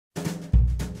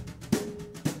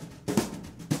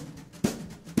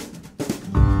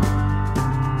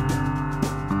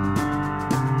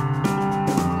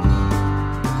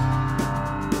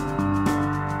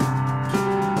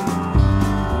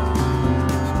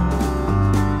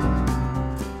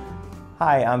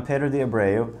Hi, I'm Pedro De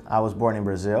Abreu. I was born in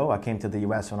Brazil. I came to the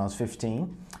US when I was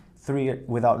 15,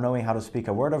 without knowing how to speak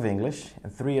a word of English.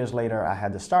 And 3 years later, I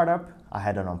had the startup, I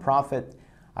had a nonprofit,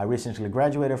 I recently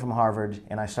graduated from Harvard,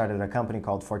 and I started a company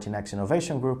called 14X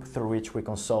Innovation Group, through which we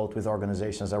consult with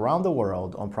organizations around the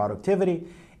world on productivity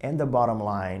and the bottom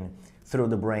line through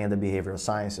the brain and the behavioral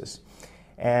sciences.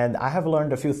 And I have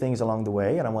learned a few things along the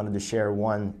way, and I wanted to share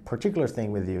one particular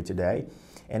thing with you today.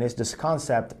 And it's this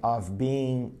concept of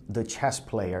being the chess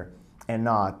player and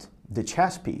not the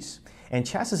chess piece. And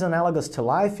chess is analogous to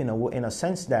life in a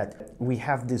sense that we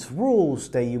have these rules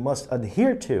that you must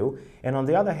adhere to, and on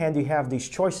the other hand, you have these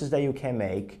choices that you can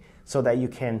make so that you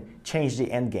can change the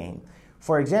end game.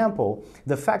 For example,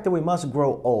 the fact that we must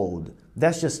grow old,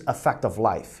 that's just a fact of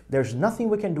life. There's nothing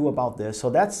we can do about this, so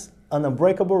that's an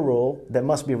unbreakable rule that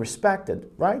must be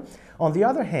respected, right? On the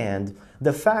other hand,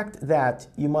 the fact that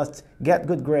you must get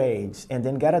good grades and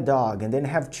then get a dog and then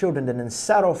have children and then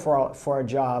settle for a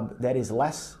job that is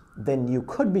less than you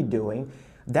could be doing,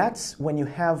 that's when you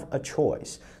have a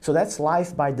choice. So that's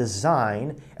life by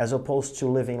design as opposed to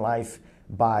living life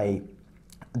by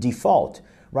default,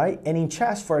 right? And in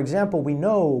chess, for example, we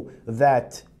know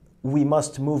that we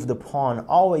must move the pawn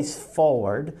always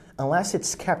forward unless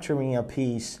it's capturing a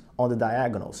piece on the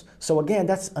diagonals. So again,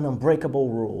 that's an unbreakable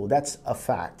rule. That's a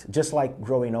fact, just like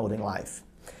growing old in life.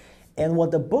 And what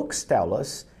the books tell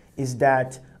us is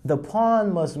that the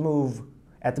pawn must move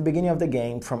at the beginning of the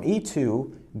game from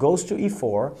e2, goes to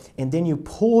e4, and then you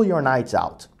pull your knights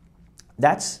out.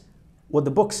 That's what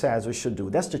the book says we should do.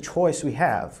 That's the choice we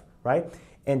have, right?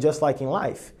 And just like in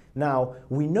life. Now,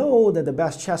 we know that the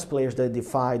best chess players, they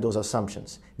defy those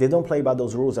assumptions. They don't play by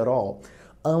those rules at all,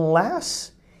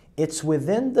 unless it's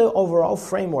within the overall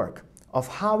framework of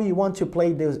how you want to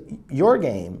play your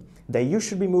game, that you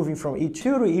should be moving from e2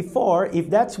 to e4 if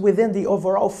that's within the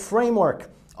overall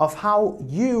framework of how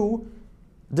you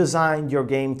designed your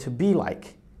game to be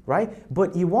like, right?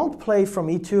 But you won't play from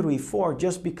e2 to e4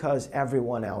 just because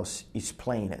everyone else is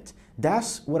playing it.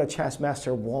 That's what a chess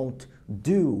master won't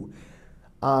do.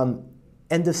 And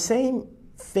the same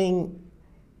thing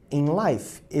in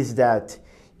life is that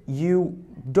you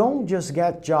don't just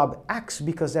get job X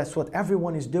because that's what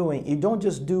everyone is doing. You don't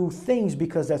just do things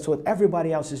because that's what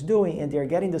everybody else is doing and they're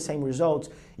getting the same results.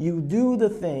 You do the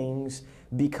things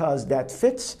because that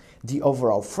fits the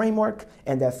overall framework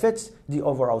and that fits the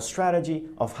overall strategy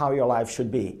of how your life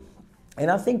should be. And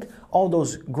I think all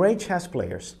those great chess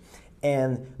players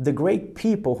and the great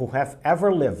people who have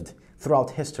ever lived throughout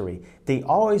history, they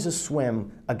always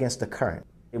swim against the current.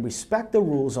 They respect the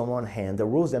rules on one hand, the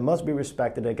rules that must be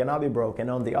respected, they cannot be broken.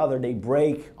 On the other, they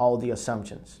break all the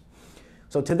assumptions.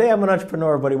 So today I'm an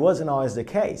entrepreneur, but it wasn't always the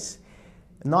case.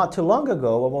 Not too long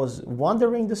ago, I was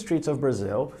wandering the streets of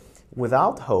Brazil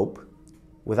without hope,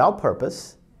 without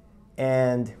purpose,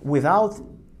 and without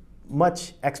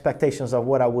much expectations of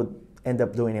what I would end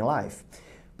up doing in life.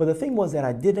 But the thing was that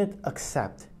I didn't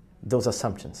accept those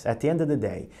assumptions. At the end of the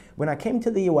day, when I came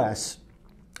to the US,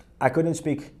 I couldn't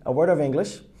speak a word of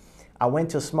English. I went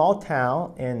to a small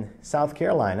town in South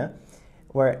Carolina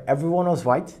where everyone was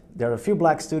white. There were a few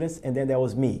black students, and then there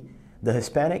was me, the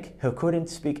Hispanic who couldn't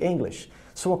speak English.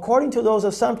 So according to those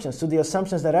assumptions, to the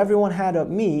assumptions that everyone had of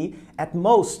me, at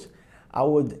most, I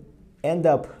would end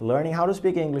up learning how to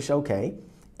speak English okay,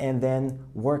 and then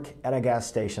work at a gas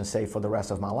station, say, for the rest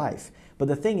of my life. But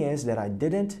the thing is that I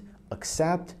didn't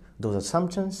accept those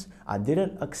assumptions. I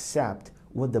didn't accept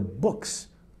what the books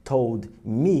told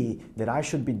me that I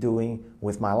should be doing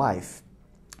with my life.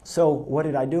 So what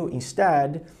did I do?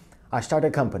 Instead, I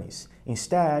started companies.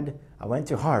 Instead, I went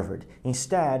to Harvard.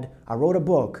 Instead, I wrote a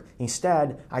book.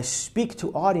 Instead, I speak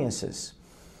to audiences.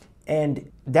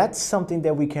 And that's something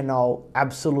that we can all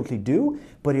absolutely do,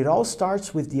 but it all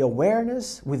starts with the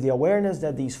awareness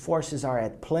that these forces are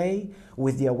at play,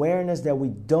 with the awareness that we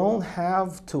don't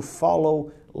have to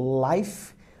follow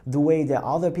life the way that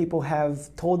other people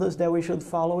have told us that we should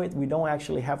follow it. We don't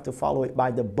actually have to follow it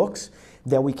by the books,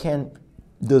 that we can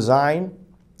design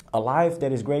a life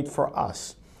that is great for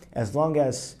us, as long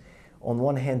as on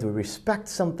one hand we respect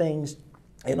some things,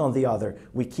 and on the other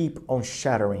we keep on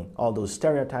shattering all those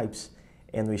stereotypes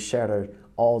and we shatter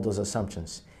all those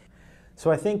assumptions.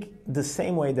 So I think the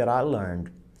same way that I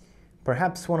learned,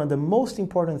 perhaps one of the most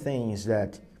important things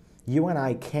that you and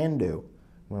I can do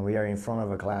when we are in front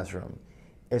of a classroom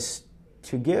is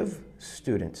to give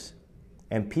students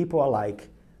and people alike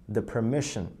the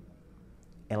permission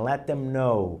and let them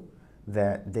know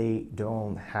that they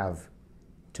don't have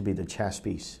to be the chess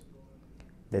piece,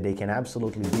 that they can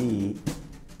absolutely be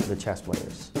the chess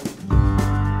players.